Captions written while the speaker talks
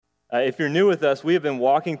If you're new with us, we have been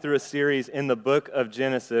walking through a series in the book of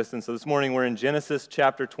Genesis, and so this morning we're in Genesis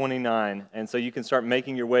chapter 29, and so you can start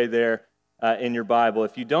making your way there in your Bible.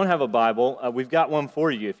 If you don't have a Bible, we've got one for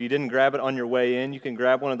you. If you didn't grab it on your way in, you can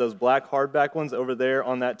grab one of those black hardback ones over there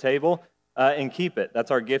on that table and keep it. That's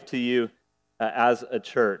our gift to you as a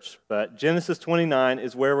church. But Genesis 29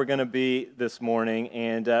 is where we're going to be this morning,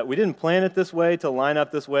 and we didn't plan it this way to line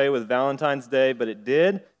up this way with Valentine's Day, but it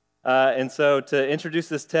did. And so to introduce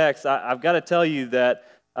this text, I've got to tell you that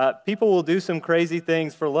people will do some crazy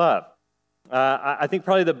things for love. I think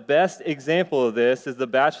probably the best example of this is The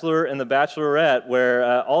Bachelor and the Bachelorette,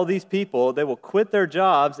 where all these people, they will quit their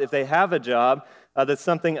jobs if they have a job that's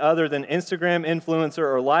something other than Instagram influencer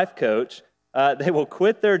or life coach. They will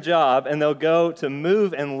quit their job and they'll go to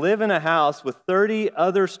move and live in a house with 30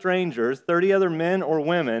 other strangers, 30 other men or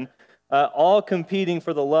women, all competing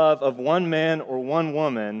for the love of one man or one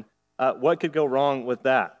woman. What could go wrong with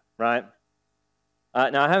that, right?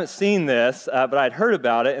 Now, I haven't seen this, but I'd heard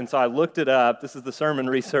about it, and so I looked it up. This is the sermon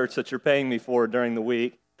research that you're paying me for during the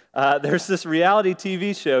week. There's this reality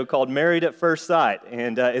TV show called Married at First Sight,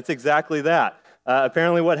 and it's exactly that.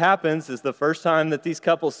 Apparently what happens is the first time that these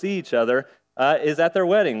couples see each other is at their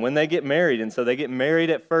wedding, when they get married. And so they get married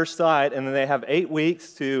at first sight, and then they have 8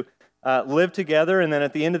 weeks to live together, and then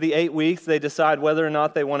at the end of the 8 weeks, they decide whether or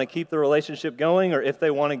not they want to keep the relationship going or if they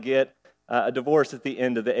want to get a divorce at the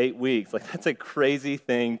end of the 8 weeks. Like, that's a crazy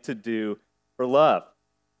thing to do for love.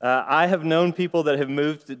 I have known people that have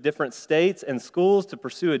moved to different states and schools to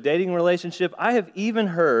pursue a dating relationship. I have even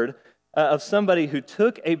heard of somebody who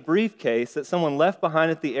took a briefcase that someone left behind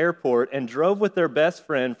at the airport and drove with their best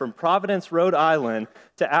friend from Providence, Rhode Island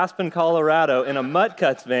to Aspen, Colorado in a Mutt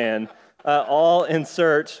Cuts van, all in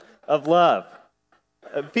search of love.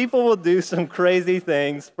 People will do some crazy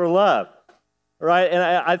things for love, right? And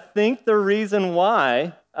I think the reason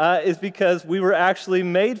why is because we were actually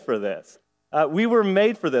made for this. We were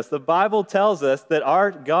made for this. The Bible tells us that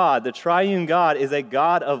our God, the triune God, is a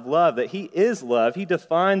God of love, that He is love. He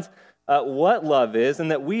defines what love is, and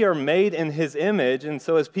that we are made in His image. And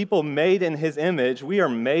so as people made in His image, we are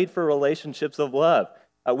made for relationships of love.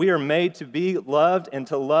 We are made to be loved and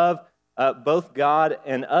to love both God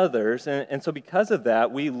and others. And so because of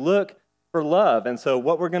that, we look for love. And so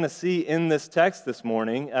what we're going to see in this text this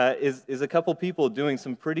morning is a couple people doing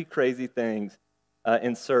some pretty crazy things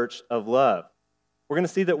in search of love. We're going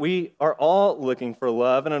to see that we are all looking for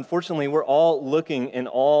love, and unfortunately, we're all looking in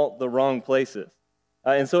all the wrong places.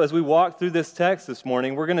 And so as we walk through this text this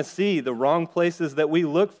morning, we're going to see the wrong places that we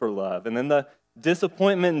look for love, and then the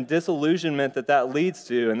disappointment and disillusionment that leads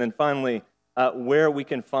to, and then finally, where we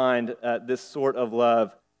can find this sort of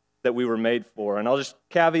love that we were made for. And I'll just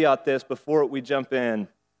caveat this before we jump in.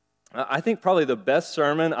 I think probably the best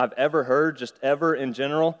sermon I've ever heard, just ever in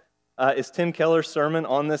general, is Tim Keller's sermon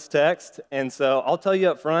on this text. And so I'll tell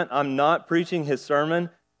you up front, I'm not preaching his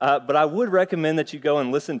sermon, but I would recommend that you go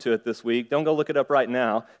and listen to it this week. Don't go look it up right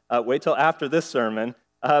now. Wait till after this sermon.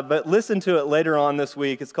 But listen to it later on this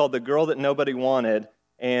week. It's called The Girl That Nobody Wanted.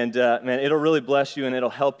 And man, it'll really bless you and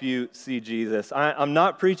it'll help you see Jesus. I'm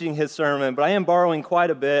not preaching his sermon, but I am borrowing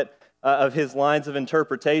quite a bit of his lines of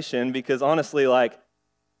interpretation because honestly, I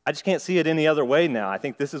just can't see it any other way now. I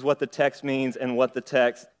think this is what the text means and what the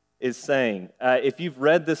text is saying. If you've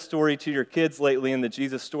read this story to your kids lately in the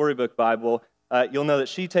Jesus Storybook Bible, you'll know that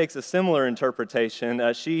she takes a similar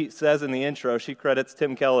interpretation. She says in the intro, she credits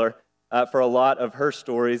Tim Keller for a lot of her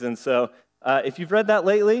stories. And so if you've read that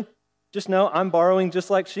lately, just know I'm borrowing just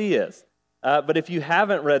like she is. But if you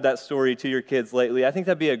haven't read that story to your kids lately, I think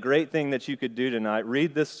that'd be a great thing that you could do tonight.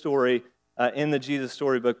 Read this story in the Jesus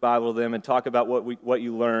Storybook Bible to them and talk about what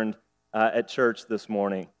you learned at church this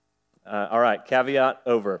morning. All right, caveat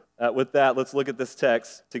over. With that, let's look at this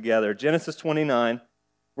text together. Genesis 29.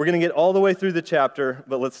 We're going to get all the way through the chapter,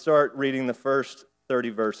 but let's start reading the first 30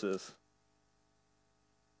 verses.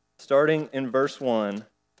 Starting in verse 1,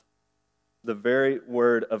 the very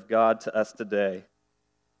word of God to us today.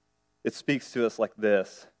 It speaks to us like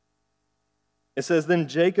this. It says, "Then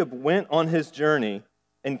Jacob went on his journey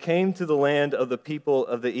and came to the land of the people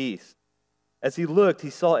of the east. As he looked, he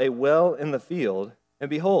saw a well in the field, and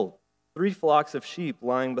behold, 3 flocks of sheep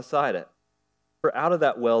lying beside it. For out of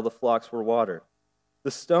that well the flocks were watered. The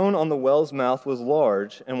stone on the well's mouth was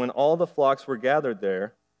large, and when all the flocks were gathered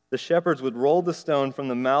there, the shepherds would roll the stone from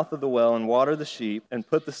the mouth of the well and water the sheep, and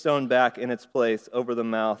put the stone back in its place over the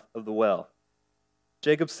mouth of the well.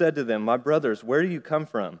 Jacob said to them, 'My brothers, where do you come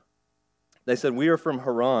from?' They said, 'We are from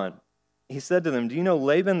Haran.' He said to them, 'Do you know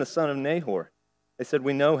Laban the son of Nahor?' They said,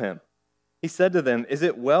 'We know him.' He said to them, 'Is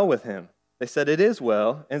it well with him?' They said, 'It is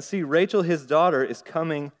well, and see, Rachel his daughter is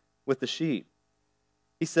coming with the sheep.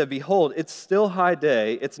 He said, "Behold, it's still high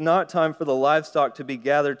day. It's not time for the livestock to be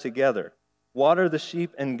gathered together. Water the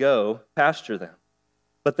sheep and go, pasture them."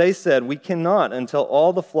 But they said, "We cannot until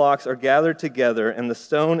all the flocks are gathered together and the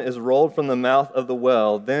stone is rolled from the mouth of the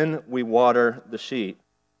well. Then we water the sheep."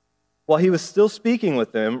 While he was still speaking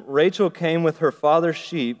with them, Rachel came with her father's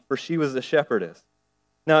sheep, for she was a shepherdess.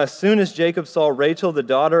 Now as soon as Jacob saw Rachel, the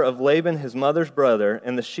daughter of Laban, his mother's brother,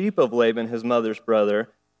 and the sheep of Laban, his mother's brother,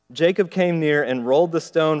 Jacob came near and rolled the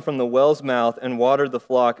stone from the well's mouth and watered the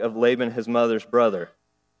flock of Laban, his mother's brother.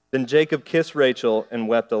 Then Jacob kissed Rachel and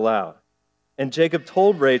wept aloud. And Jacob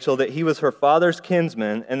told Rachel that he was her father's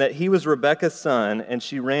kinsman and that he was Rebekah's son, and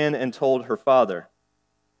she ran and told her father.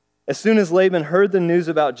 As soon as Laban heard the news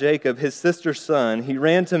about Jacob, his sister's son, he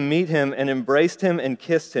ran to meet him and embraced him and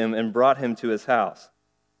kissed him and brought him to his house.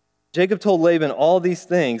 Jacob told Laban all these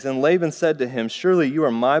things, and Laban said to him, "Surely you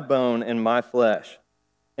are my bone and my flesh."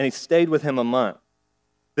 And he stayed with him a month.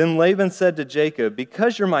 Then Laban said to Jacob,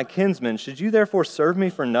 "Because you're my kinsman, should you therefore serve me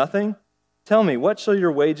for nothing? Tell me, what shall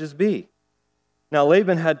your wages be?" Now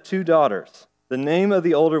Laban had 2 daughters. The name of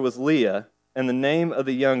the older was Leah, and the name of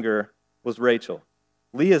the younger was Rachel.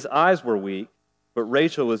 Leah's eyes were weak, but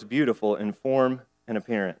Rachel was beautiful in form and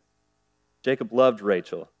appearance. Jacob loved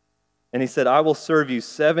Rachel, and he said, "I will serve you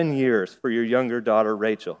 7 years for your younger daughter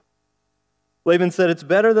Rachel." Laban said, "It's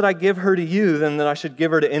better that I give her to you than that I should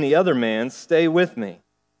give her to any other man. Stay with me."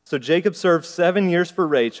 So Jacob served 7 years for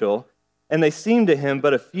Rachel, and they seemed to him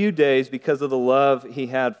but a few days because of the love he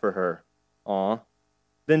had for her.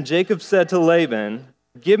 Then Jacob said to Laban,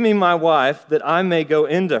 "Give me my wife, that I may go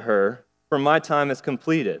into her, for my time is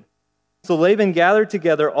completed." So Laban gathered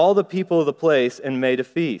together all the people of the place and made a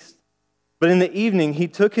feast. But in the evening he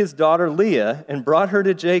took his daughter Leah and brought her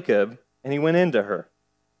to Jacob, and he went into her.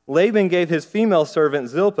 Laban gave his female servant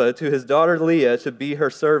Zilpah to his daughter Leah to be her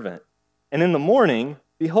servant. And in the morning,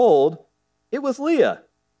 behold, it was Leah.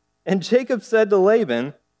 And Jacob said to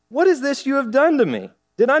Laban, "What is this you have done to me?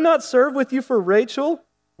 Did I not serve with you for Rachel?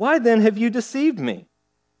 Why then have you deceived me?"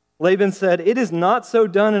 Laban said, "It is not so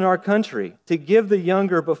done in our country, to give the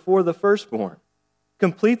younger before the firstborn.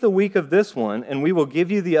 Complete the week of this one, and we will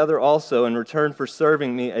give you the other also in return for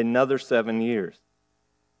serving me another 7 years."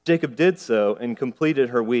 Jacob did so and completed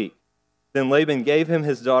her week. Then Laban gave him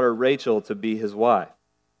his daughter Rachel to be his wife.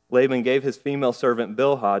 Laban gave his female servant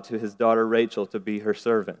Bilhah to his daughter Rachel to be her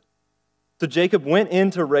servant. So Jacob went in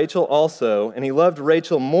to Rachel also, and he loved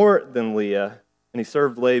Rachel more than Leah, and he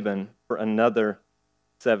served Laban for another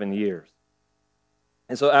 7 years.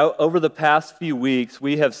 And so over the past few weeks,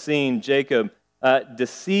 we have seen Jacob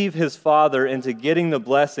deceive his father into getting the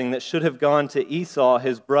blessing that should have gone to Esau,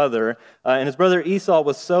 his brother. And his brother Esau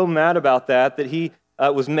was so mad about that he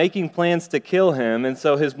was making plans to kill him. And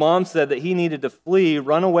so his mom said that he needed to flee,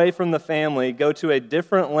 run away from the family, go to a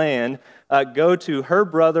different land, go to her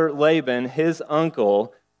brother Laban, his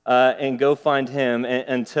uncle, and go find him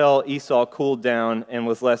until Esau cooled down and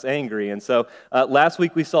was less angry. And so last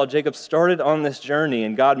week we saw Jacob started on this journey,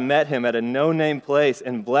 and God met him at a no-name place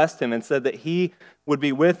and blessed him and said that he would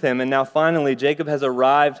be with him. And now finally Jacob has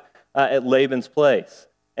arrived at Laban's place.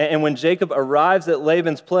 And when Jacob arrives at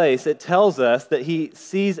Laban's place, it tells us that he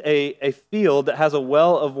sees a field that has a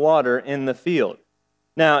well of water in the field.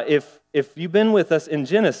 Now, if you've been with us in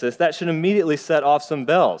Genesis, that should immediately set off some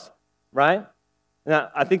bells, right?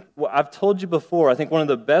 Now, I think I've told you before, I think one of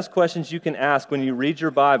the best questions you can ask when you read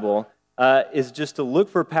your Bible is just to look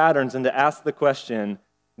for patterns and to ask the question,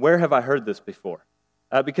 where have I heard this before?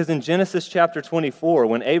 Because in Genesis chapter 24,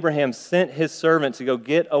 when Abraham sent his servant to go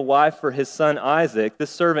get a wife for his son Isaac, this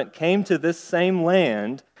servant came to this same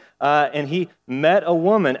land and he met a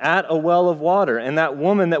woman at a well of water. And that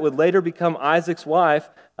woman that would later become Isaac's wife,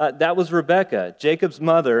 that was Rebekah, Jacob's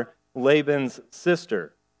mother, Laban's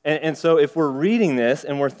sister. And so if we're reading this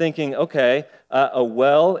and we're thinking, okay, a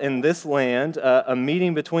well in this land, a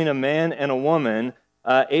meeting between a man and a woman,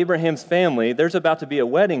 Abraham's family, there's about to be a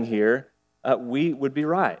wedding here, we would be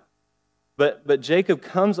right. But Jacob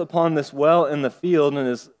comes upon this well in the field, and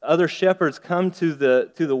as other shepherds come to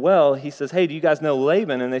the well, he says, "Hey, do you guys know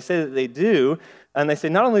Laban?" And they say that they do. And they say,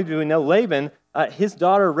 not only do we know Laban, his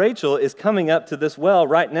daughter Rachel is coming up to this well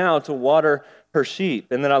right now to water her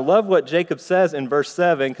sheep. And then I love what Jacob says in verse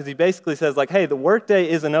 7, because he basically says, like, hey, the workday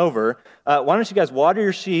isn't over. Why don't you guys water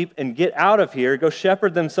your sheep and get out of here, go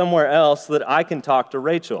shepherd them somewhere else so that I can talk to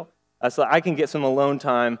Rachel, so I can get some alone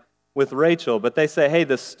time with Rachel. But they say, hey,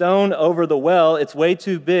 the stone over the well, it's way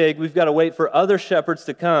too big. We've got to wait for other shepherds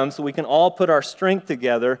to come so we can all put our strength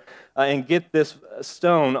together and get this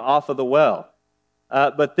stone off of the well.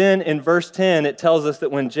 But then in verse 10, it tells us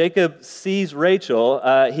that when Jacob sees Rachel,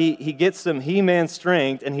 he gets some He-Man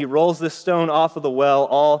strength and he rolls this stone off of the well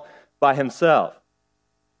all by himself.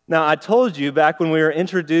 Now, I told you back when we were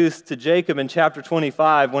introduced to Jacob in chapter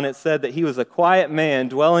 25, when it said that he was a quiet man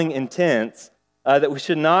dwelling in tents, that we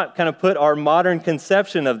should not kind of put our modern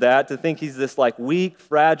conception of that to think he's this like weak,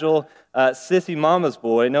 fragile, sissy mama's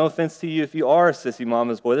boy. No offense to you if you are a sissy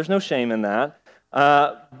mama's boy. There's no shame in that.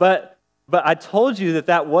 But I told you that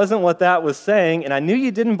that wasn't what that was saying, and I knew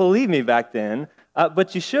you didn't believe me back then,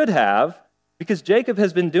 but you should have, because Jacob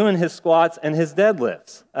has been doing his squats and his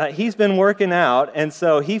deadlifts. He's been working out, and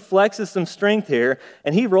so he flexes some strength here,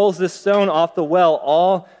 and he rolls this stone off the well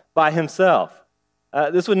all by himself.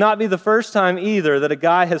 This would not be the first time either that a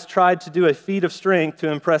guy has tried to do a feat of strength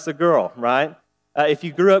to impress a girl, right? If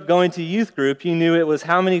you grew up going to youth group, you knew it was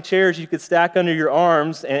how many chairs you could stack under your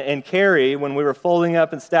arms and carry when we were folding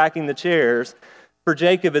up and stacking the chairs. For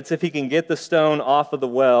Jacob, it's if he can get the stone off of the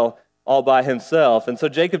well all by himself. And so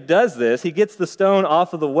Jacob does this. He gets the stone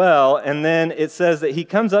off of the well, and then it says that he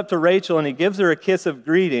comes up to Rachel and he gives her a kiss of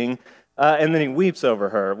greeting, and then he weeps over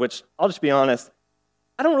her, which, I'll just be honest,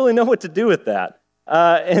 I don't really know what to do with that.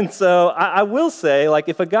 And so I will say, like,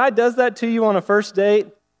 if a guy does that to you on a first date,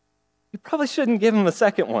 you probably shouldn't give him a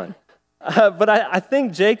second one. But I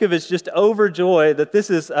think Jacob is just overjoyed that this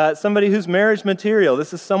is somebody who's marriage material.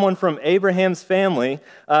 This is someone from Abraham's family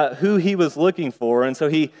who he was looking for. And so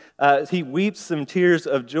he weeps some tears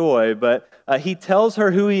of joy. But he tells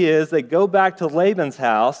her who he is. They go back to Laban's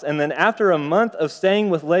house. And then after a month of staying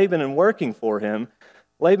with Laban and working for him,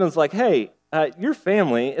 Laban's like, hey, your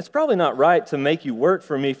family, it's probably not right to make you work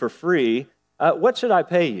for me for free. What should I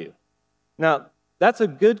pay you? Now, that's a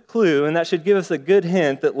good clue, and that should give us a good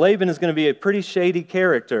hint that Laban is going to be a pretty shady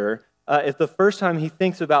character if the first time he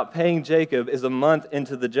thinks about paying Jacob is a month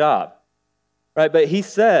into the job. Right? But he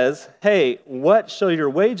says, hey, what shall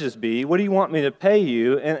your wages be? What do you want me to pay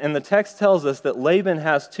you? And the text tells us that Laban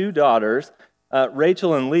has two daughters,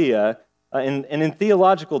 Rachel and Leah, and in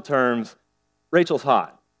theological terms, Rachel's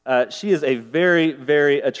hot. She is a very,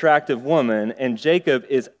 very attractive woman, and Jacob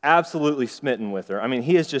is absolutely smitten with her. I mean,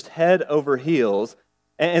 he is just head over heels.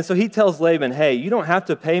 And so he tells Laban, hey, you don't have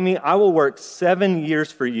to pay me. I will work 7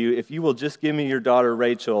 years for you if you will just give me your daughter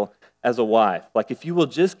Rachel as a wife. Like, if you will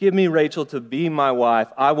just give me Rachel to be my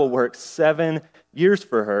wife, I will work 7 years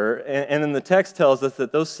for her. And then the text tells us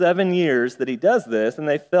that those 7 years that he does this, and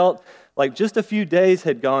they felt like just a few days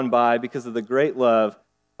had gone by because of the great love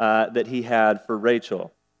that he had for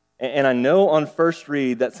Rachel. And I know on first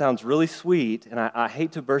read that sounds really sweet, and I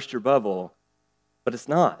hate to burst your bubble, but it's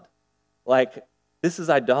not. Like, this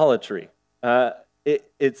is idolatry.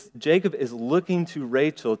 It's Jacob is looking to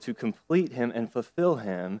Rachel to complete him and fulfill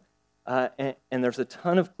him, and there's a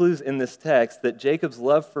ton of clues in this text that Jacob's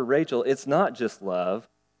love for Rachel, it's not just love,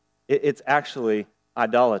 it's actually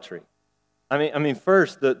idolatry. I mean,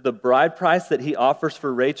 first, the bride price that he offers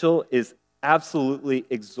for Rachel is absolutely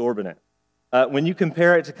exorbitant. When you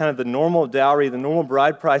compare it to kind of the normal dowry, the normal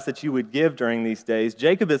bride price that you would give during these days,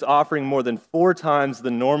 Jacob is offering more than 4 times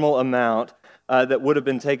the normal amount that would have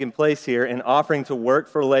been taking place here and offering to work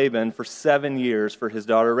for Laban for 7 years for his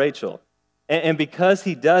daughter Rachel. And because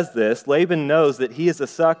he does this, Laban knows that he is a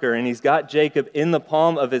sucker and he's got Jacob in the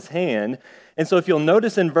palm of his hand. And so if you'll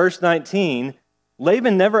notice in verse 19,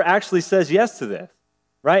 Laban never actually says yes to this.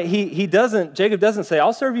 Right? Jacob doesn't say,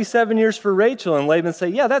 I'll serve you 7 years for Rachel. And Laban say,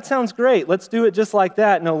 yeah, that sounds great. Let's do it just like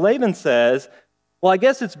that. No, Laban says, well, I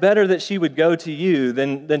guess it's better that she would go to you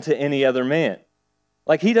than to any other man.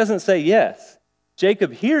 Like, he doesn't say yes.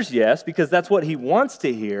 Jacob hears yes because that's what he wants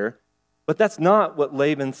to hear, but that's not what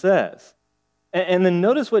Laban says. And then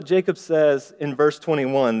notice what Jacob says in verse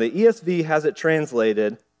 21. The ESV has it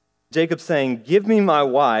translated, Jacob saying, give me my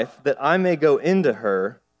wife that I may go into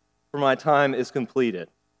her, for my time is completed.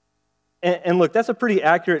 And look, that's a pretty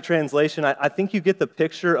accurate translation. I think you get the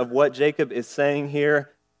picture of what Jacob is saying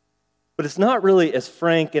here, but it's not really as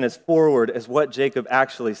frank and as forward as what Jacob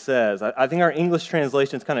actually says. I think our English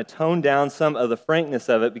translations kind of tone down some of the frankness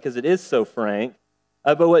of it because it is so frank.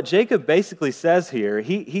 But what Jacob basically says here,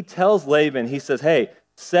 he tells Laban, he says, hey,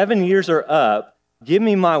 7 years are up, give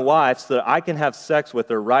me my wife so that I can have sex with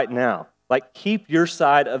her right now. Like, keep your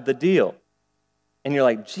side of the deal. And you're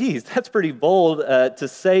like, geez, that's pretty bold to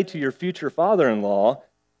say to your future father-in-law.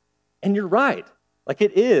 And you're right. Like,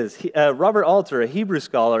 it is. Robert Alter, a Hebrew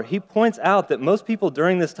scholar, he points out that most people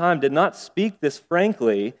during this time did not speak this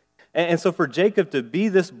frankly. And so for Jacob to be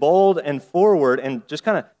this bold and forward and just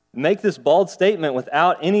kind of make this bald statement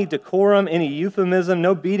without any decorum, any euphemism,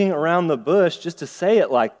 no beating around the bush, just to say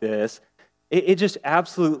it like this, It just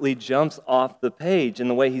absolutely jumps off the page in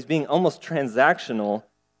the way he's being almost transactional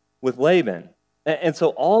with Laban. And so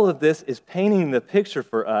all of this is painting the picture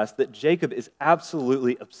for us that Jacob is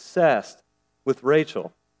absolutely obsessed with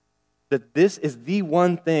Rachel. That this is the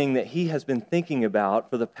one thing that he has been thinking about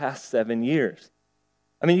for the past 7 years.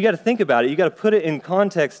 I mean, you got to think about it. You got to put it in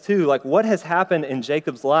context too. Like, what has happened in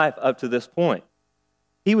Jacob's life up to this point?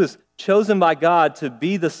 He was chosen by God to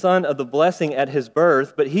be the son of the blessing at his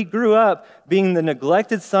birth, but he grew up being the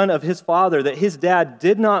neglected son of his father that his dad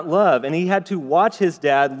did not love, and he had to watch his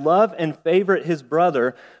dad love and favorite his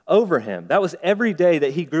brother over him. That was every day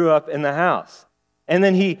that he grew up in the house. And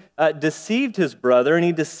then he deceived his brother, and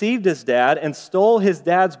he deceived his dad and stole his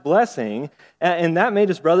dad's blessing, and that made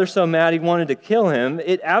his brother so mad he wanted to kill him.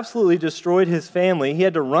 It absolutely destroyed his family. He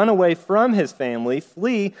had to run away from his family,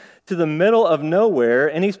 flee to the middle of nowhere,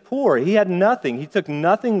 and he's poor. He had nothing. He took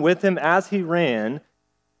nothing with him as he ran,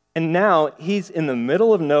 and now he's in the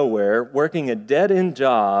middle of nowhere working a dead-end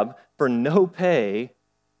job for no pay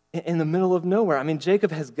in the middle of nowhere. I mean,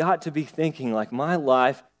 Jacob has got to be thinking, like, my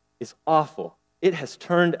life is awful. It has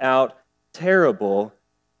turned out terrible,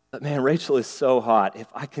 but man, Rachel is so hot. If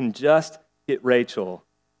I can just get Rachel,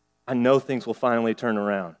 I know things will finally turn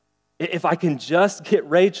around. If I can just get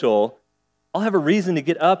Rachel, I'll have a reason to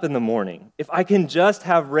get up in the morning. If I can just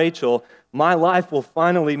have Rachel, my life will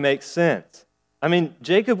finally make sense. I mean,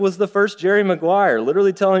 Jacob was the first Jerry Maguire,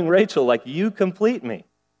 literally telling Rachel, like, you complete me.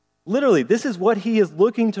 Literally, this is what he is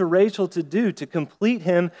looking to Rachel to do, to complete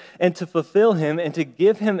him and to fulfill him and to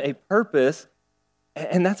give him a purpose.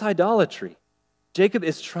 And that's idolatry. Jacob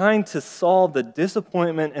is trying to solve the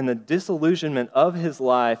disappointment and the disillusionment of his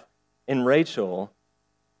life in Rachel,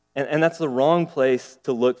 and that's the wrong place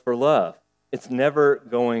to look for love. It's never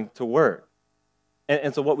going to work.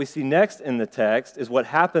 And so what we see next in the text is what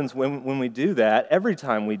happens when we do that, every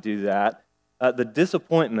time we do that, the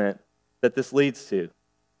disappointment that this leads to.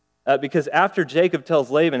 Because after Jacob tells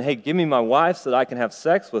Laban, hey, give me my wife so that I can have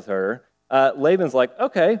sex with her, Laban's like,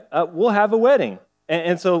 okay, we'll have a wedding.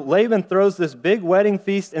 And so Laban throws this big wedding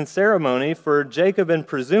feast and ceremony for Jacob and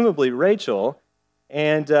presumably Rachel.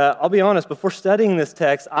 And I'll be honest, before studying this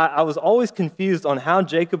text, I was always confused on how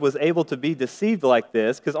Jacob was able to be deceived like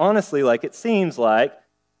this, because honestly, like, it seems like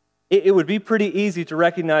it would be pretty easy to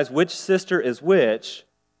recognize which sister is which,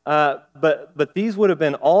 but these would have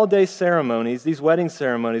been all-day ceremonies. These wedding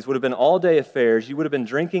ceremonies would have been all-day affairs. You would have been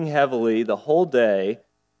drinking heavily the whole day.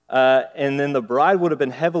 And then the bride would have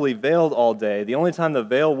been heavily veiled all day. The only time the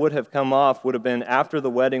veil would have come off would have been after the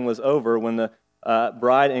wedding was over, when the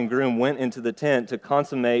bride and groom went into the tent to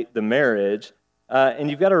consummate the marriage. And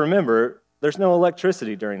you've got to remember, there's no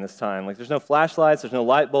electricity during this time. Like, there's no flashlights, there's no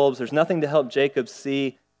light bulbs, there's nothing to help Jacob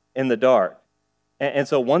see in the dark. And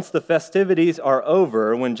so once the festivities are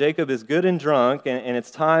over, when Jacob is good and drunk, and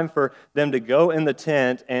it's time for them to go in the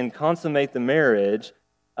tent and consummate the marriage,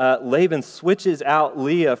 Laban switches out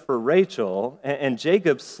Leah for Rachel, and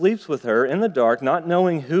Jacob sleeps with her in the dark, not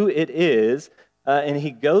knowing who it is, and he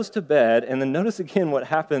goes to bed. And then notice again what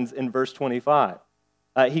happens in verse 25.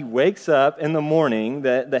 He wakes up in the morning,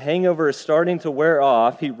 the hangover is starting to wear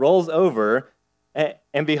off, he rolls over,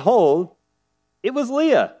 and behold, it was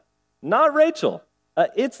Leah, not Rachel.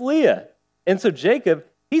 It's Leah. And so Jacob,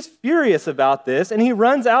 he's furious about this, and he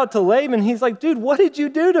runs out to Laban. He's like, dude, what did you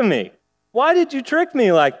do to me? Why did you trick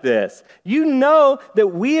me like this? You know that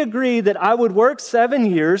we agreed that I would work 7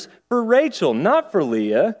 years for Rachel, not for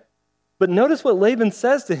Leah. But notice what Laban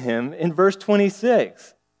says to him in verse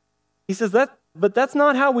 26. He says, but that's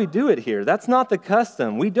not how we do it here. That's not the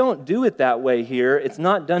custom. We don't do it that way here. It's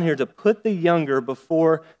not done here to put the younger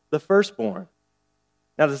before the firstborn.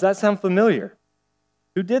 Now, does that sound familiar?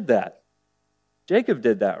 Who did that? Jacob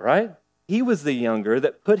did that, right? He was the younger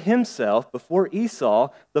that put himself before Esau,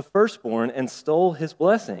 the firstborn, and stole his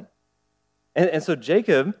blessing. And so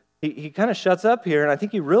Jacob, he kind of shuts up here, and I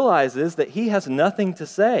think he realizes that he has nothing to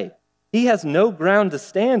say. He has no ground to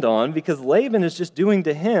stand on because Laban is just doing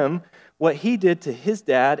to him what he did to his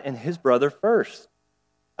dad and his brother first.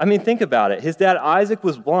 I mean, think about it. His dad Isaac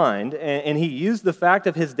was blind, and he used the fact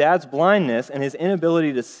of his dad's blindness and his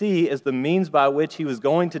inability to see as the means by which he was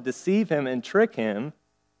going to deceive him and trick him.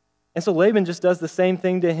 And so Laban just does the same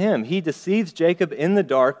thing to him. He deceives Jacob in the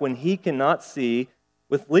dark when he cannot see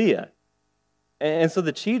with Leah. And so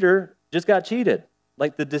the cheater just got cheated.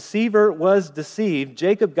 Like, the deceiver was deceived.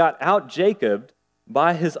 Jacob got out-Jacobed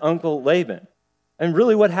by his uncle Laban. And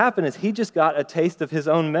really what happened is he just got a taste of his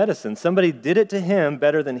own medicine. Somebody did it to him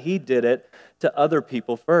better than he did it to other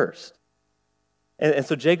people first. And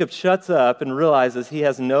so Jacob shuts up and realizes he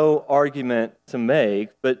has no argument to make,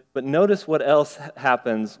 but notice what else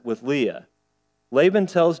happens with Leah. Laban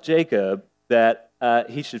tells Jacob that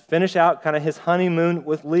he should finish out kind of his honeymoon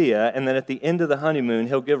with Leah, and then at the end of the honeymoon,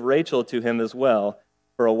 he'll give Rachel to him as well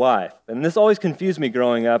for a wife. And this always confused me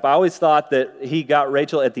growing up. I always thought that he got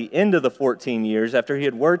Rachel at the end of the 14 years after he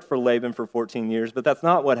had worked for Laban for 14 years, but that's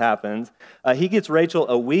not what happens. He gets Rachel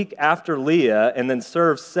a week after Leah and then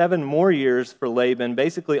serves 7 more years for Laban,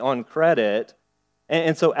 basically on credit.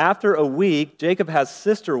 And so after a week, Jacob has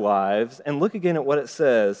sister wives, and look again at what it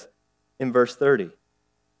says in verse 30.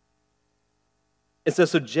 It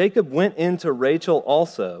says, so Jacob went into Rachel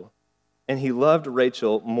also, and he loved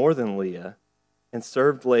Rachel more than Leah, and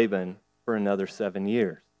served Laban for another 7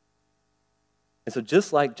 years. And so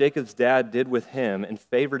just like Jacob's dad did with him and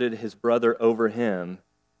favorited his brother over him,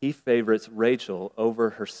 he favorites Rachel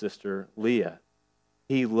over her sister Leah.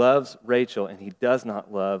 He loves Rachel and he does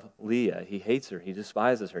not love Leah. He hates her. He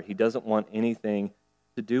despises her. He doesn't want anything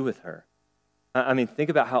to do with her. I mean, think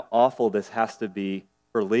about how awful this has to be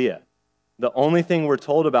for Leah. The only thing we're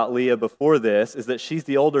told about Leah before this is that she's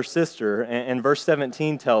the older sister, and verse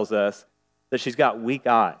 17 tells us that she's got weak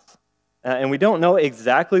eyes. And we don't know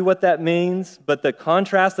exactly what that means, but the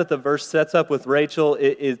contrast that the verse sets up with Rachel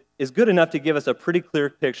is good enough to give us a pretty clear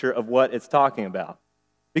picture of what it's talking about.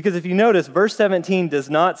 Because if you notice, verse 17 does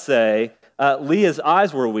not say Leah's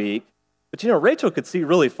eyes were weak, but Rachel could see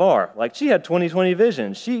really far. Like she had 20/20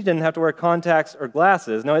 vision. She didn't have to wear contacts or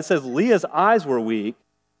glasses. No, it says Leah's eyes were weak,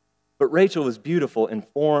 but Rachel was beautiful in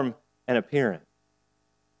form and appearance.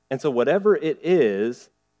 And so whatever it is,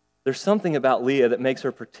 there's something about Leah that makes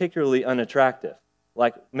her particularly unattractive.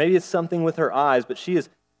 Like maybe it's something with her eyes, but she is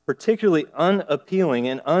particularly unappealing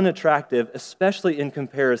and unattractive, especially in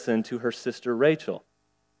comparison to her sister Rachel.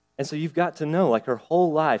 And so you've got to know, like her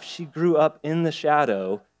whole life, she grew up in the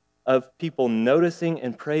shadow of people noticing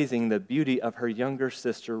and praising the beauty of her younger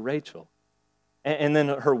sister Rachel. And then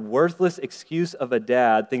her worthless excuse of a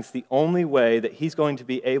dad thinks the only way that he's going to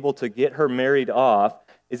be able to get her married off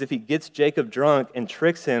is if he gets Jacob drunk and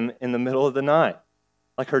tricks him in the middle of the night.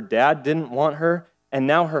 Like her dad didn't want her, and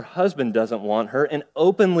now her husband doesn't want her, and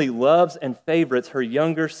openly loves and favorites her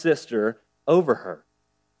younger sister over her.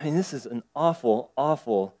 I mean, this is an awful,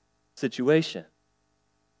 awful situation.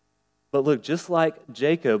 But look, just like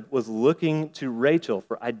Jacob was looking to Rachel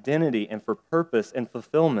for identity and for purpose and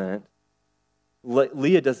fulfillment,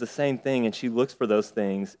 Leah does the same thing, and she looks for those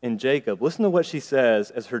things in Jacob. Listen to what she says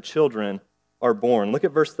as her children are born. Look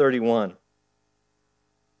at verse 31. It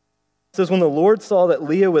says, when the Lord saw that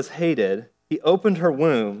Leah was hated, he opened her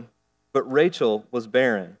womb, but Rachel was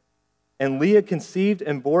barren. And Leah conceived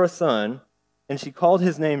and bore a son, and she called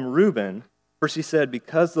his name Reuben, for she said,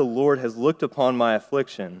 because the Lord has looked upon my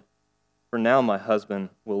affliction, for now my husband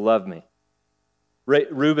will love me.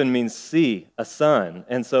 Reuben means see, a son.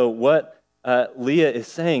 And so what Leah is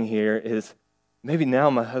saying here is, maybe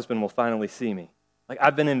now my husband will finally see me. Like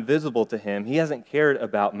I've been invisible to him. He hasn't cared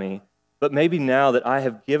about me. But maybe now that I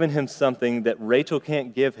have given him something that Rachel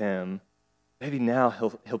can't give him, maybe now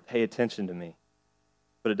he'll pay attention to me.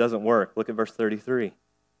 But it doesn't work. Look at verse 33.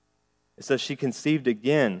 It says, she conceived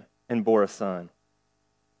again and bore a son.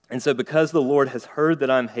 And so because the Lord has heard that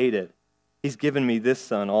I'm hated, he's given me this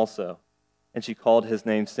son also. And she called his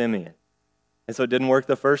name Simeon. And so it didn't work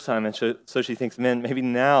the first time. And so she thinks, man, maybe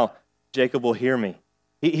now Jacob will hear me.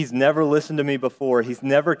 He's never listened to me before. He's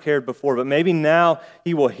never cared before. But maybe now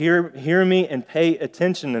he will hear me and pay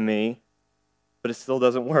attention to me. But it still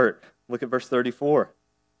doesn't work. Look at verse 34.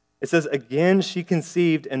 It says, again she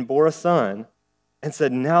conceived and bore a son and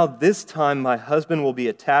said, now this time my husband will be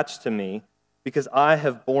attached to me because I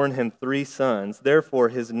have borne him 3 sons. Therefore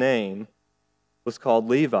his name was called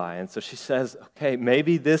Levi. And so she says, okay,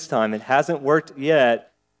 maybe this time, it hasn't worked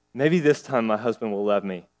yet, maybe this time my husband will love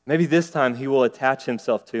me. Maybe this time he will attach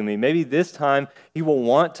himself to me. Maybe this time he will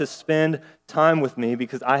want to spend time with me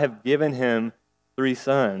because I have given him 3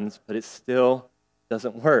 sons, but it still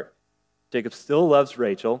doesn't work. Jacob still loves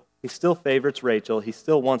Rachel. He still favorites Rachel. He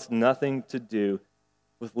still wants nothing to do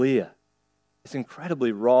with Leah. It's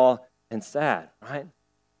incredibly raw and sad, right?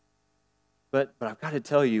 But I've got to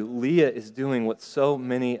tell you, Leah is doing what so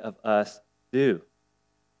many of us do.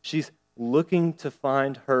 She's looking to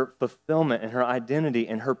find her fulfillment and her identity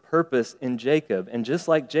and her purpose in Jacob. And just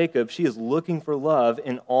like Jacob, she is looking for love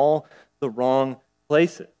in all the wrong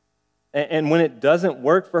places. And when it doesn't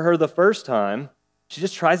work for her the first time, she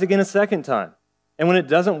just tries again a second time. And when it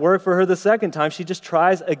doesn't work for her the second time, she just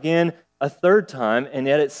tries again a third time, and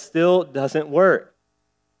yet it still doesn't work.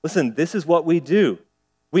 Listen, this is what we do.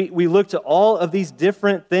 We look to all of these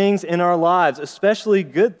different things in our lives, especially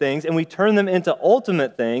good things, and we turn them into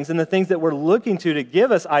ultimate things and the things that we're looking to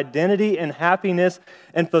give us identity and happiness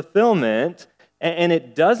and fulfillment. and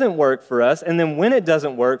it doesn't work for us. And then when it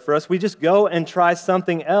doesn't work for us, we just go and try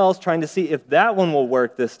something else, trying to see if that one will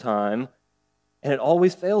work this time. And it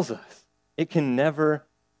always fails us. It can never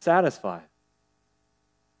satisfy.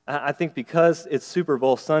 I think because it's Super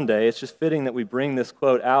Bowl Sunday, it's just fitting that we bring this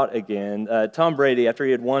quote out again. Tom Brady, after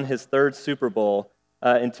he had won his third Super Bowl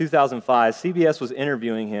in 2005, CBS was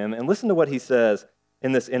interviewing him. And listen to what he says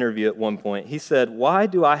in this interview at one point. He said, "Why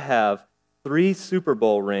do I have 3 Super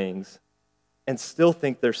Bowl rings and still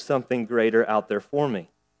think there's something greater out there for me?"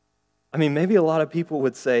 I mean, maybe a lot of people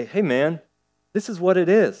would say, "Hey man, this is what it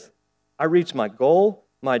is. I reached my goal,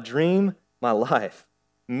 my dream, my life.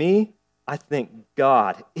 Me, I think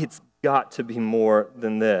God, it's got to be more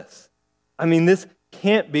than this. I mean, this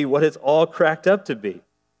can't be what it's all cracked up to be.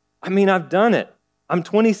 I mean, I've done it. I'm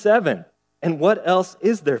 27, and what else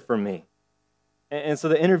is there for me?" And so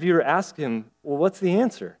the interviewer asked him, "Well, what's the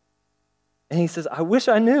answer?" And he says, "I wish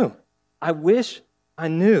I knew. I wish I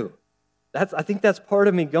knew. I think that's part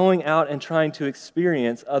of me going out and trying to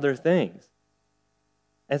experience other things."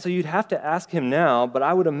 And so you'd have to ask him now, but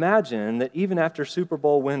I would imagine that even after Super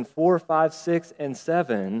Bowl win 4, 5, 6, and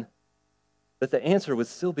 7, that the answer would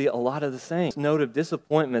still be a lot of the same. This note of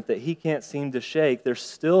disappointment that he can't seem to shake. There's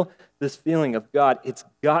still this feeling of, God, it's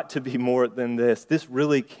got to be more than this. This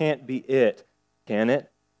really can't be it, can it?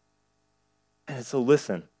 And so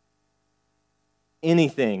listen,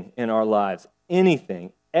 anything in our lives,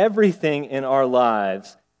 everything in our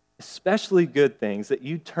lives, especially good things, that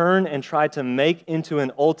you turn and try to make into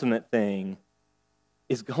an ultimate thing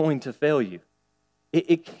is going to fail you.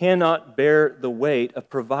 It cannot bear the weight of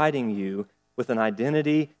providing you with an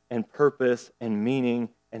identity and purpose and meaning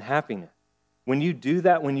and happiness. When you do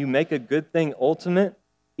that, when you make a good thing ultimate,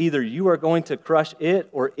 either you are going to crush it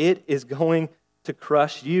or it is going to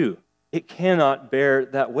crush you. It cannot bear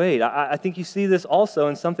that weight. I think you see this also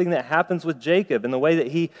in something that happens with Jacob, in the way that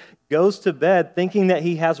he goes to bed thinking that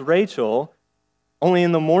he has Rachel, only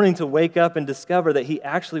in the morning to wake up and discover that he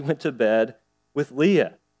actually went to bed with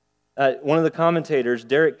Leah. One of the commentators,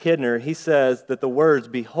 Derek Kidner, he says that the words,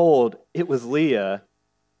 "Behold, it was Leah,"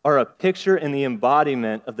 are a picture and the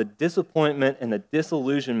embodiment of the disappointment and the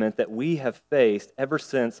disillusionment that we have faced ever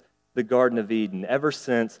since the Garden of Eden, ever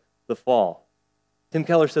since the fall. Tim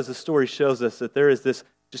Keller says the story shows us that there is this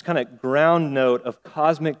just kind of ground note of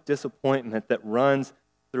cosmic disappointment that runs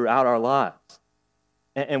throughout our lives.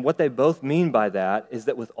 And what they both mean by that is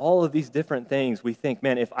that with all of these different things, we think,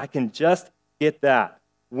 man, if I can just get that,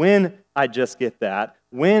 when I just get that,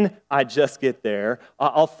 when I just get there,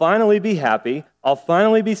 I'll finally be happy, I'll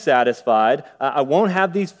finally be satisfied, I won't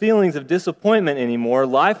have these feelings of disappointment anymore,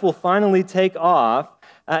 life will finally take off.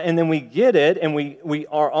 And then we get it, and we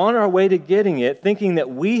are on our way to getting it, thinking that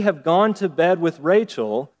we have gone to bed with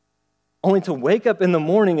Rachel, only to wake up in the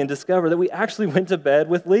morning and discover that we actually went to bed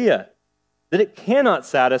with Leah. That it cannot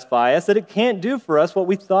satisfy us, that it can't do for us what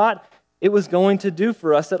we thought it was going to do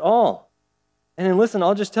for us at all. And then listen,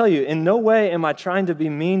 I'll just tell you, in no way am I trying to be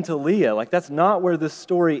mean to Leah. Like, that's not where this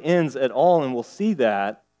story ends at all, and we'll see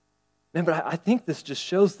that. Man, but I think this just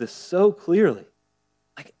shows this so clearly.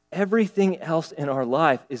 Everything else in our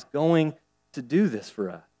life is going to do this for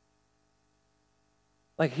us.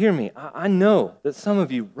 Like, hear me. I know that some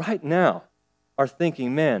of you right now are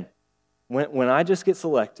thinking, man, when I just get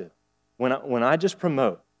selected, when I just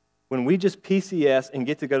promote, when we just PCS and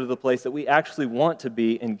get to go to the place that we actually want to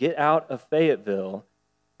be and get out of Fayetteville,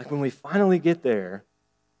 like when we finally get there,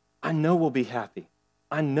 I know we'll be happy.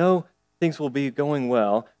 I know things will be going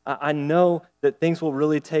well. I know that things will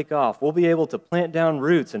really take off. We'll be able to plant down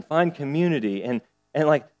roots and find community. And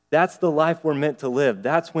like, that's the life we're meant to live.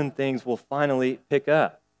 That's when things will finally pick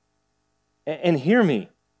up. And hear me,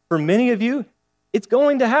 for many of you, it's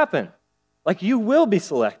going to happen. Like, you will be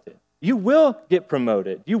selected. You will get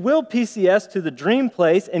promoted. You will PCS to the dream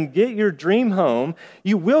place and get your dream home.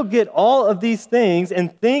 You will get all of these things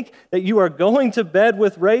and think that you are going to bed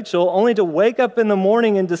with Rachel, only to wake up in the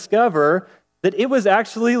morning and discover that it was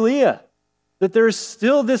actually Leah. That there's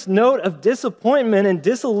still this note of disappointment and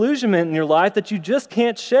disillusionment in your life that you just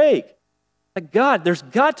can't shake. Like, God, there's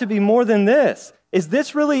got to be more than this. Is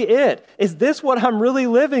this really it? Is this what I'm really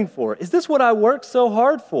living for? Is this what I worked so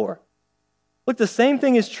hard for? Look, the same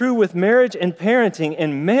thing is true with marriage and parenting,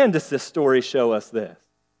 and man, does this story show us this.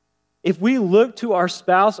 If we look to our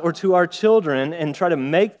spouse or to our children and try to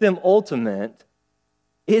make them ultimate,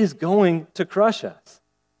 it is going to crush us.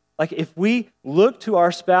 Like, if we look to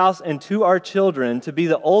our spouse and to our children to be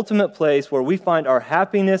the ultimate place where we find our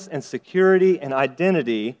happiness and security and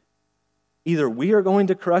identity, either we are going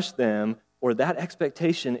to crush them or that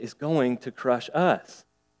expectation is going to crush us.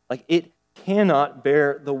 Like, it cannot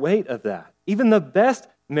bear the weight of that. Even the best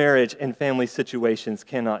marriage and family situations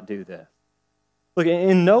cannot do this. Look,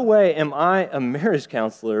 in no way am I a marriage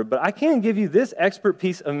counselor, but I can give you this expert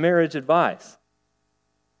piece of marriage advice.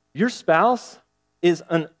 Your spouse is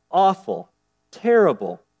an awful,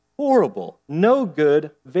 terrible, horrible, no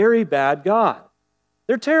good, very bad God.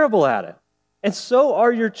 They're terrible at it. And so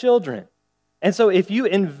are your children. And so if you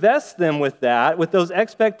invest them with that, with those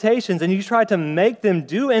expectations, and you try to make them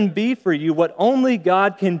do and be for you what only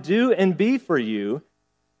God can do and be for you,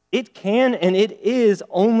 it can and it is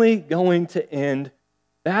only going to end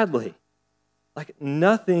badly. Like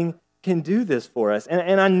nothing can do this for us.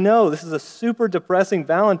 And I know this is a super depressing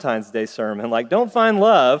Valentine's Day sermon. Like, don't find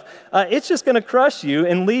love. It's just going to crush you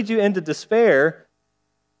and lead you into despair.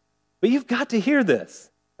 But you've got to hear this.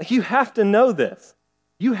 Like, you have to know this.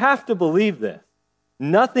 You have to believe this.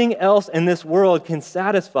 Nothing else in this world can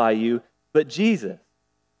satisfy you but Jesus.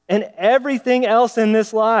 And everything else in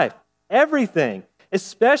this life, everything,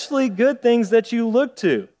 especially good things that you look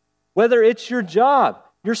to, whether it's your job,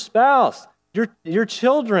 your spouse, your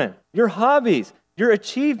children, your hobbies, your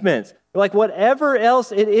achievements, like whatever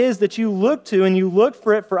else it is that you look to and you look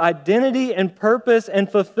for it for identity and purpose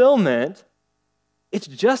and fulfillment, it's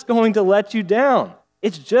just going to let you down.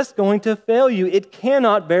 It's just going to fail you. It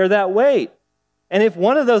cannot bear that weight. And if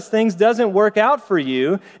one of those things doesn't work out for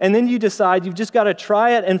you, and then you decide you've just got to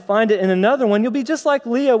try it and find it in another one, you'll be just like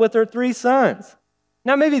Leah with her 3 sons.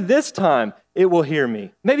 Now, maybe this time it will hear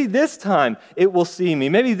me. Maybe this time it will see me.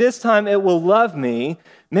 Maybe this time it will love me.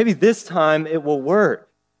 Maybe this time it will work.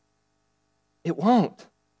 It won't.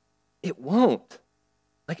 It won't.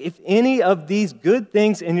 Like, if any of these good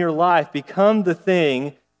things in your life become the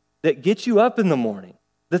thing that gets you up in the morning,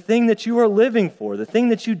 the thing that you are living for, the thing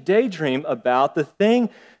that you daydream about, the thing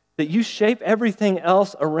that you shape everything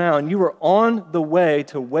else around, you are on the way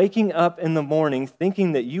to waking up in the morning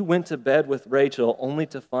thinking that you went to bed with Rachel only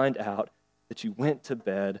to find out that you went to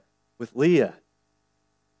bed with Leah.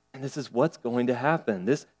 And this is what's going to happen.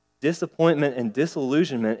 This disappointment and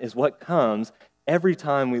disillusionment is what comes every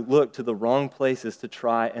time we look to the wrong places to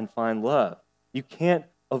try and find love. You can't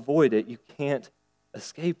avoid it. You can't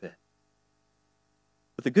escape it.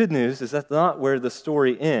 But the good news is that's not where the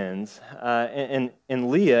story ends. And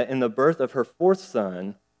Leah, in the birth of her 4th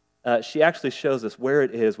son, she actually shows us where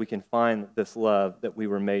it is we can find this love that we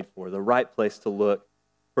were made for, the right place to look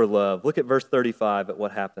for love. Look at verse 35 at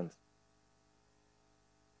what happens.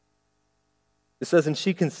 It says, "And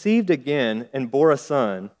she conceived again and bore a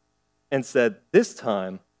son and said, 'This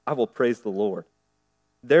time I will praise the Lord.'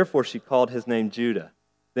 Therefore she called his name Judah.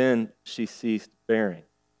 Then she ceased bearing."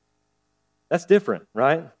 That's different,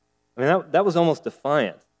 right? I mean, that was almost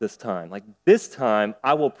defiant this time. Like, this time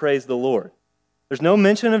I will praise the Lord. There's no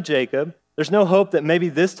mention of Jacob. There's no hope that maybe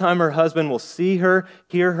this time her husband will see her,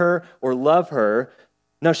 hear her, or love her.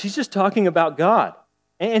 No, she's just talking about God.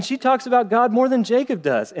 And she talks about God more than Jacob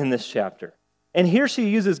does in this chapter. And here she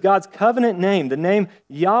uses God's covenant name, the name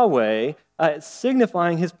Yahweh,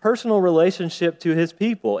 signifying his personal relationship to his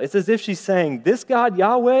people. It's as if she's saying, this God,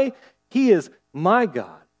 Yahweh, he is my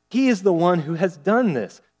God. He is the one who has done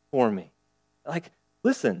this for me. Like,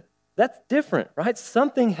 listen, that's different, right?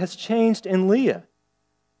 Something has changed in Leah.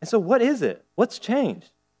 And so what is it? What's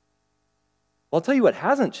changed? Well, I'll tell you what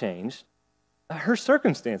hasn't changed. Her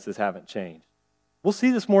circumstances haven't changed. We'll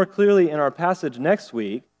see this more clearly in our passage next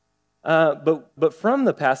week. But from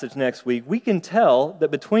the passage next week, we can tell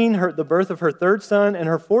that between the birth of her 3rd son and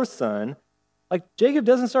her 4th son, like, Jacob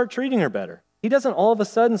doesn't start treating her better. He doesn't all of a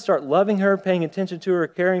sudden start loving her, paying attention to her,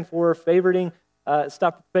 caring for her,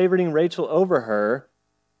 stop favoriting Rachel over her.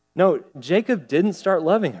 No, Jacob didn't start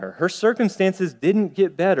loving her. Her circumstances didn't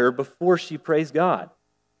get better before she praised God.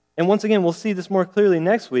 And once again, we'll see this more clearly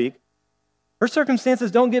next week. Her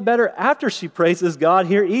circumstances don't get better after she praises God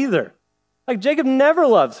here either. Like, Jacob never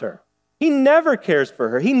loves her. He never cares for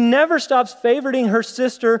her. He never stops favoriting her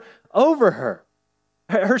sister over her.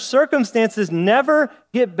 Her circumstances never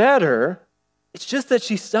get better. It's just that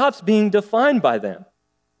she stops being defined by them.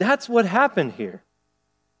 That's what happened here.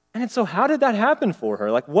 And so how did that happen for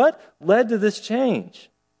her? Like, what led to this change?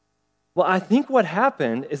 Well, I think what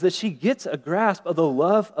happened is that she gets a grasp of the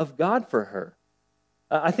love of God for her.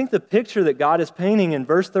 I think the picture that God is painting in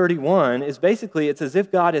verse 31 is basically, it's as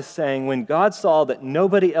if God is saying, when God saw that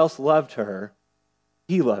nobody else loved her,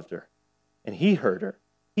 he loved her, and he heard her,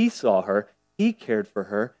 he saw her, he cared for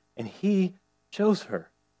her, and he chose her.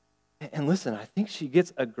 And listen, I think she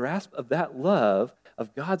gets a grasp of that love,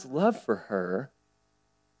 of God's love for her,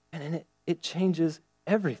 and it changes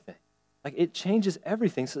everything. Like, it changes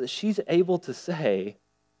everything so that she's able to say,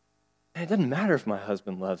 it doesn't matter if my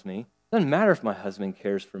husband loves me. Doesn't matter if my husband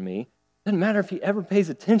cares for me. Doesn't matter if he ever pays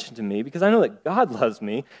attention to me because I know that God loves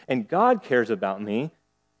me and God cares about me.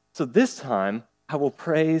 So this time, I will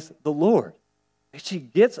praise the Lord. She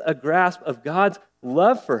gets a grasp of God's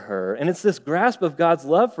love for her, and it's this grasp of God's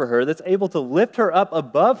love for her that's able to lift her up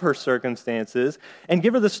above her circumstances and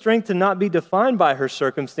give her the strength to not be defined by her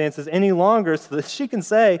circumstances any longer so that she can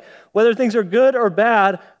say, whether things are good or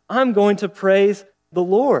bad, I'm going to praise the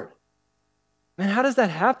Lord. Man, how does that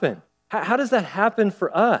happen? How does that happen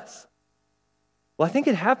for us? Well, I think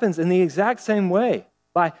it happens in the exact same way,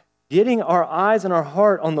 by getting our eyes and our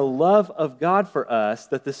heart on the love of God for us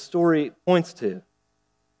that this story points to.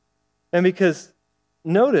 And because,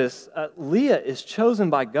 notice, Leah is chosen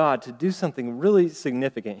by God to do something really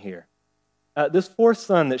significant here. This fourth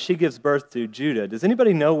son that she gives birth to, Judah, does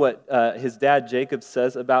anybody know what his dad Jacob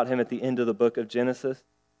says about him at the end of the book of Genesis?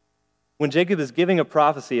 When Jacob is giving a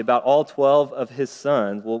prophecy about all 12 of his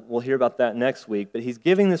sons, we'll hear about that next week, but he's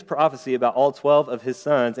giving this prophecy about all 12 of his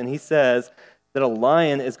sons, and he says that a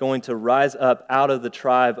lion is going to rise up out of the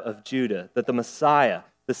tribe of Judah, that the Messiah,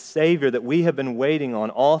 the Savior that we have been waiting on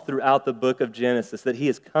all throughout the book of Genesis, that he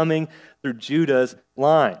is coming through Judah's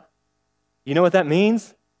line. You know what that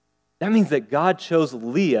means? That means that God chose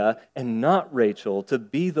Leah and not Rachel to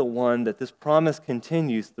be the one that this promise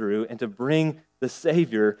continues through and to bring the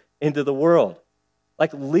Savior into the world.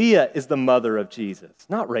 Like Leah is the mother of Jesus,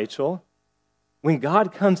 not Rachel. When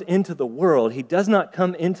God comes into the world, he does not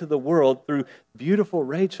come into the world through beautiful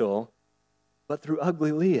Rachel, but through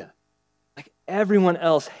ugly Leah. Like everyone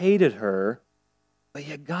else hated her, but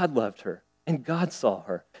yet God loved her, and God saw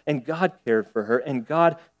her, and God cared for her, and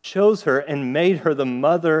God chose her and made her the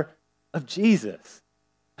mother of Jesus.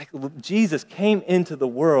 Like Jesus came into the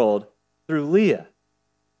world through Leah.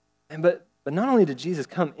 But not only did Jesus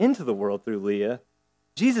come into the world through Leah,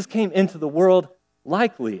 Jesus came into the world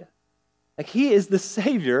like Leah. Like he is the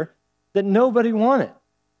Savior that nobody wanted.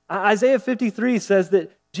 Isaiah 53 says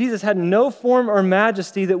that Jesus had no form or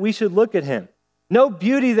majesty that we should look at him, no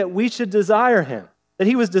beauty that we should desire him, that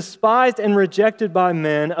he was despised and rejected by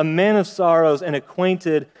men, a man of sorrows and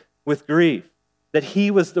acquainted with grief, that he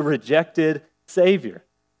was the rejected Savior.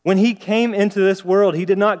 When he came into this world, he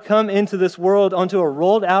did not come into this world onto a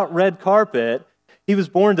rolled out red carpet. He was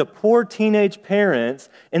born to poor teenage parents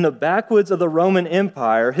in the backwoods of the Roman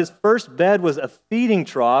Empire. His first bed was a feeding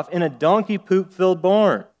trough in a donkey poop-filled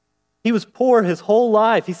barn. He was poor his whole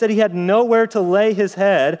life. He said he had nowhere to lay his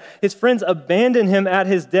head. His friends abandoned him at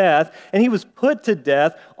his death, and he was put to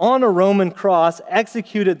death on a Roman cross,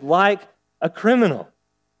 executed like a criminal.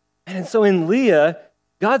 And so in Leah,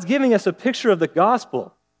 God's giving us a picture of the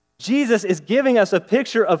gospel. Jesus is giving us a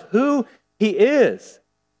picture of who he is.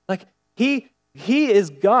 Like he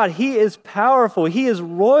is God. He is powerful. He is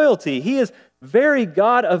royalty. He is very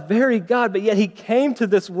God of very God, but yet he came to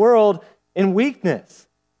this world in weakness.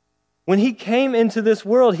 When he came into this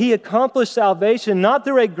world, he accomplished salvation not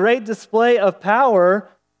through a great display of power,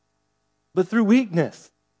 but through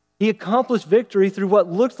weakness. He accomplished victory through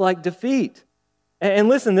what looked like defeat. And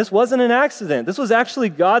listen, this wasn't an accident. This was actually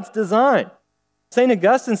God's design. St.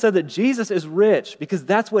 Augustine said that Jesus is rich because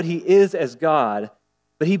that's what he is as God,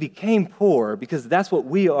 but he became poor because that's what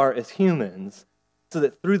we are as humans, so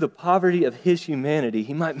that through the poverty of his humanity,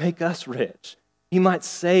 he might make us rich. He might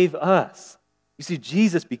save us. You see,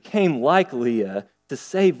 Jesus became like Leah to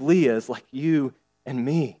save Leahs like you and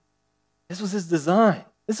me. This was his design.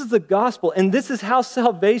 This is the gospel, and this is how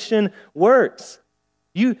salvation works.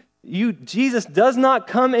 Jesus does not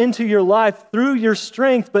come into your life through your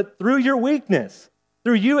strength, but through your weakness,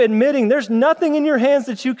 through you admitting there's nothing in your hands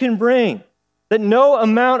that you can bring, that no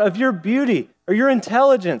amount of your beauty or your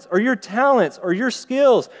intelligence or your talents or your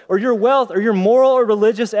skills or your wealth or your moral or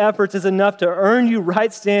religious efforts is enough to earn you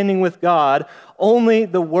right standing with God. Only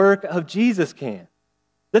the work of Jesus can.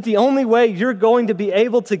 That the only way you're going to be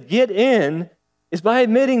able to get in is by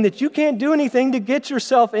admitting that you can't do anything to get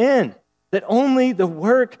yourself in, that only the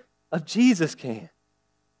work of Jesus can.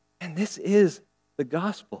 And this is the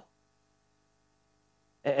gospel.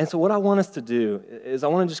 And so what I want us to do is I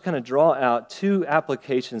want to just kind of draw out two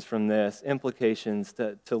applications from this, implications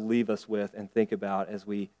to leave us with and think about as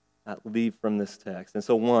we leave from this text. And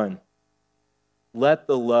so one, let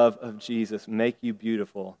the love of Jesus make you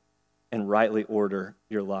beautiful and rightly order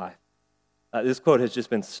your life. This quote has just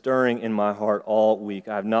been stirring in my heart all week.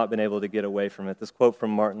 I have not been able to get away from it. This quote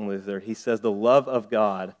from Martin Luther, he says, "The love of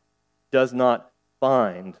God does not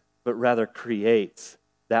find, but rather creates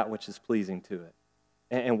that which is pleasing to it."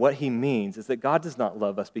 And what he means is that God does not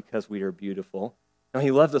love us because we are beautiful. No,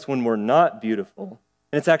 he loves us when we're not beautiful.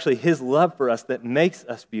 And it's actually his love for us that makes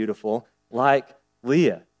us beautiful, like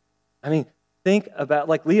Leah. I mean, think about,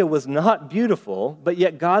 like, Leah was not beautiful, but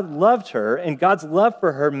yet God loved her, and God's love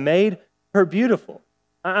for her made her beautiful.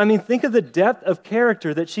 I mean, think of the depth of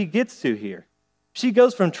character that she gets to here. She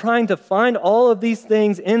goes from trying to find all of these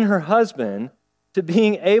things in her husband to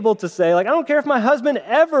being able to say, like, I don't care if my husband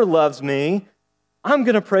ever loves me, I'm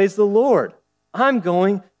going to praise the Lord. I'm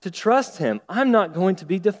going to trust him. I'm not going to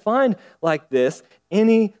be defined like this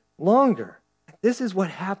any longer. This is what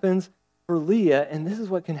happens for Leah, and this is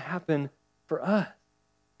what can happen for us.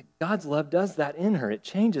 God's love does that in her. It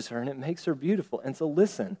changes her, and it makes her beautiful. And so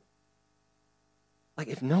listen, like,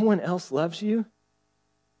 if no one else loves you,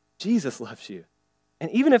 Jesus loves you. And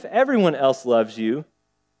even if everyone else loves you,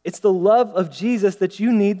 it's the love of Jesus that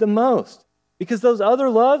you need the most. Because those other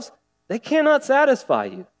loves, they cannot satisfy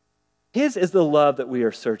you. His is the love that we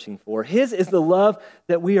are searching for. His is the love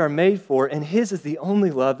that we are made for. And His is the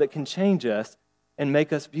only love that can change us and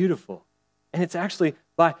make us beautiful. And it's actually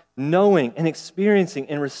by knowing and experiencing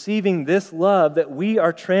and receiving this love that we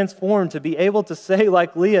are transformed to be able to say,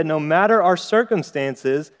 like Leah, no matter our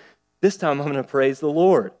circumstances, this time I'm going to praise the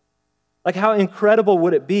Lord. Like, how incredible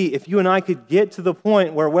would it be if you and I could get to the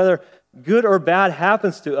point where whether good or bad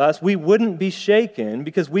happens to us, we wouldn't be shaken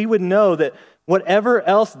because we would know that whatever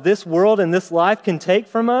else this world and this life can take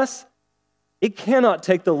from us, it cannot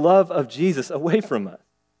take the love of Jesus away from us.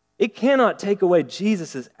 It cannot take away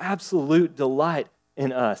Jesus' absolute delight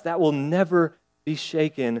in us. That will never be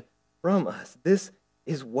shaken from us. This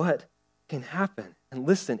is what can happen. And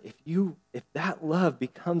listen, if that love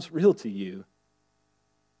becomes real to you,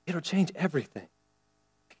 it'll change everything.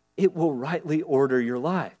 It will rightly order your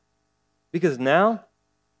life. Because now,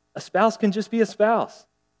 a spouse can just be a spouse.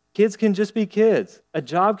 Kids can just be kids. A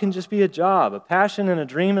job can just be a job. A passion and a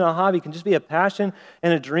dream and a hobby can just be a passion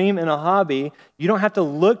and a dream and a hobby. You don't have to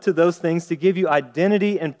look to those things to give you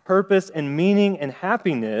identity and purpose and meaning and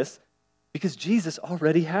happiness because Jesus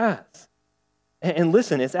already has. And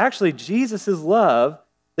listen, it's actually Jesus' love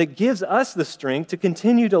that gives us the strength to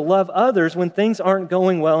continue to love others when things aren't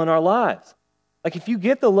going well in our lives. Like, if you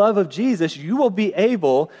get the love of Jesus, you will be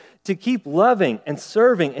able to keep loving and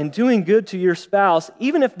serving and doing good to your spouse,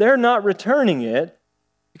 even if they're not returning it,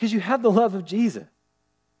 because you have the love of Jesus.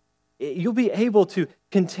 You'll be able to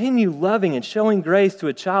continue loving and showing grace to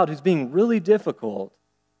a child who's being really difficult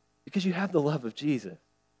because you have the love of Jesus.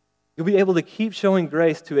 You'll be able to keep showing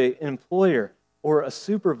grace to an employer or a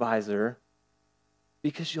supervisor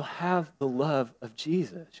because you'll have the love of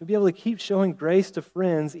Jesus. You'll be able to keep showing grace to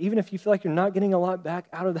friends, even if you feel like you're not getting a lot back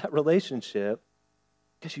out of that relationship,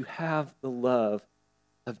 because you have the love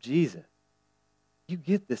of Jesus. You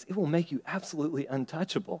get this, it will make you absolutely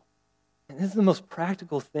untouchable. And this is the most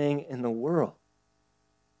practical thing in the world.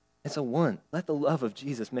 And so, one, let the love of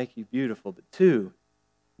Jesus make you beautiful. But two,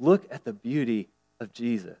 look at the beauty of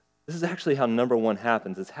Jesus. This is actually how number one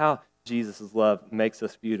happens. It's how Jesus' love makes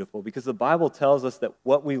us beautiful. Because the Bible tells us that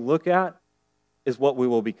what we look at is what we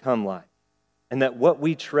will become like. And that what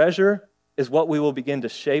we treasure is what we will begin to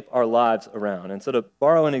shape our lives around. And so, to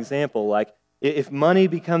borrow an example, like if money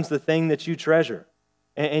becomes the thing that you treasure,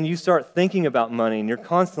 and you start thinking about money, and you're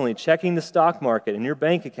constantly checking the stock market and your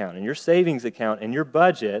bank account and your savings account and your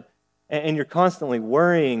budget, and you're constantly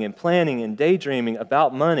worrying and planning and daydreaming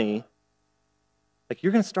about money, like,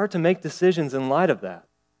 you're going to start to make decisions in light of that.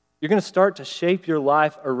 You're going to start to shape your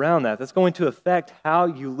life around that. That's going to affect how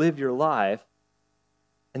you live your life.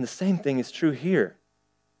 And the same thing is true here.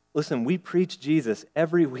 Listen, we preach Jesus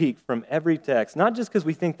every week from every text, not just because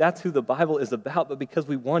we think that's who the Bible is about, but because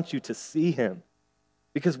we want you to see Him.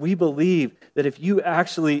 Because we believe that if you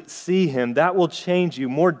actually see Him, that will change you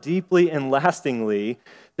more deeply and lastingly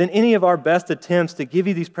than any of our best attempts to give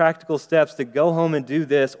you these practical steps to go home and do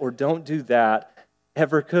this or don't do that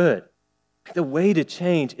ever could. The way to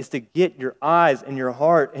change is to get your eyes and your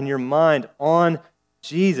heart and your mind on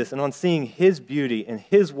Jesus and on seeing His beauty and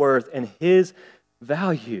His worth and His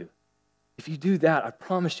value. If you do that, I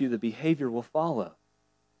promise you the behavior will follow.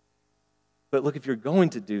 But look, if you're going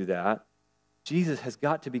to do that, Jesus has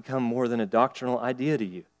got to become more than a doctrinal idea to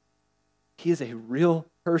you. He is a real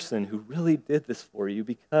person who really did this for you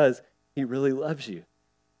because He really loves you.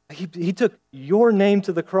 He took your name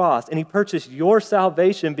to the cross and He purchased your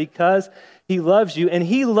salvation because He loves you, and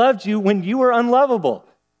He loved you when you were unlovable.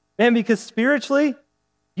 Man, because spiritually,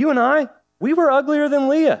 you and I, we were uglier than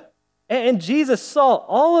Leah. And Jesus saw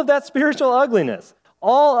all of that spiritual ugliness,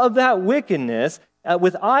 all of that wickedness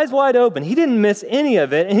with eyes wide open. He didn't miss any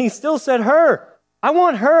of it, and He still said, her, I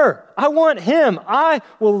want him, I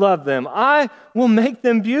will love them, I will make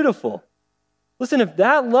them beautiful. Listen, if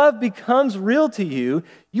that love becomes real to you,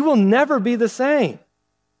 you will never be the same.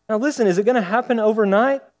 Now listen, is it going to happen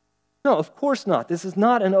overnight? No, of course not. This is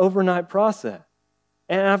not an overnight process.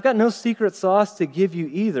 And I've got no secret sauce to give you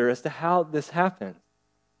either as to how this happens.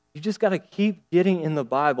 You just got to keep getting in the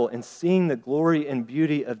Bible and seeing the glory and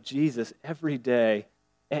beauty of Jesus every day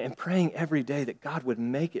and praying every day that God would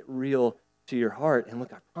make it real to your heart. And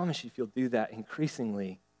look, I promise you, if you'll do that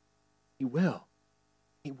increasingly, He will.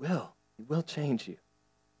 He will. He will change you.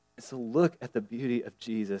 And so look at the beauty of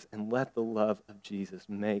Jesus and let the love of Jesus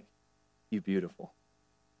make you beautiful.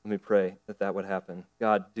 Let me pray that that would happen.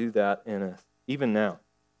 God, do that in us, even now.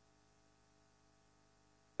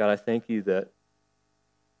 God, I thank you that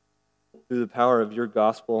through the power of your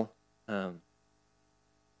gospel, that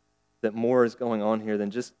more is going on here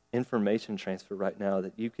than just information transfer right now,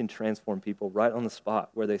 that you can transform people right on the spot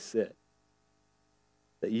where they sit,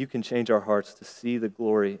 that you can change our hearts to see the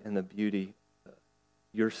glory and the beauty of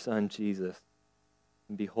your Son, Jesus,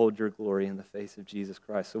 and behold your glory in the face of Jesus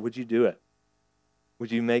Christ. So would you do it?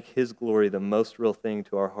 Would you make his glory the most real thing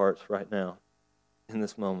to our hearts right now, in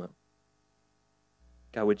this moment?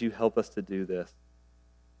 God, would you help us to do this?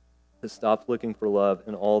 To stop looking for love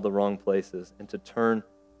in all the wrong places and to turn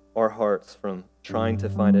our hearts from trying to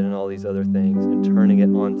find it in all these other things and turning it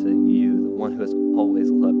onto you, the one who has always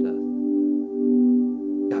loved us.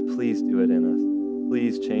 God, please do it in us.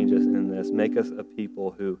 Please change us in this. Make us a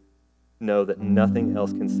people who know that nothing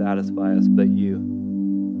else can satisfy us but you,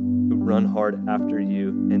 who run hard after you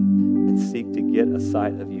and seek to get a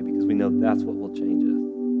sight of you because we know that's what will change us.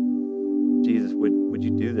 Jesus, would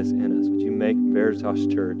you do this in us? Would you make Veritas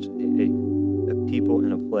Church a people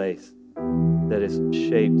in a place that is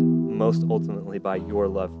shaped most ultimately by your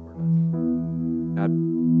love for us? God,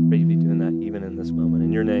 pray you be doing that even in this moment.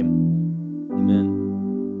 In your name, amen.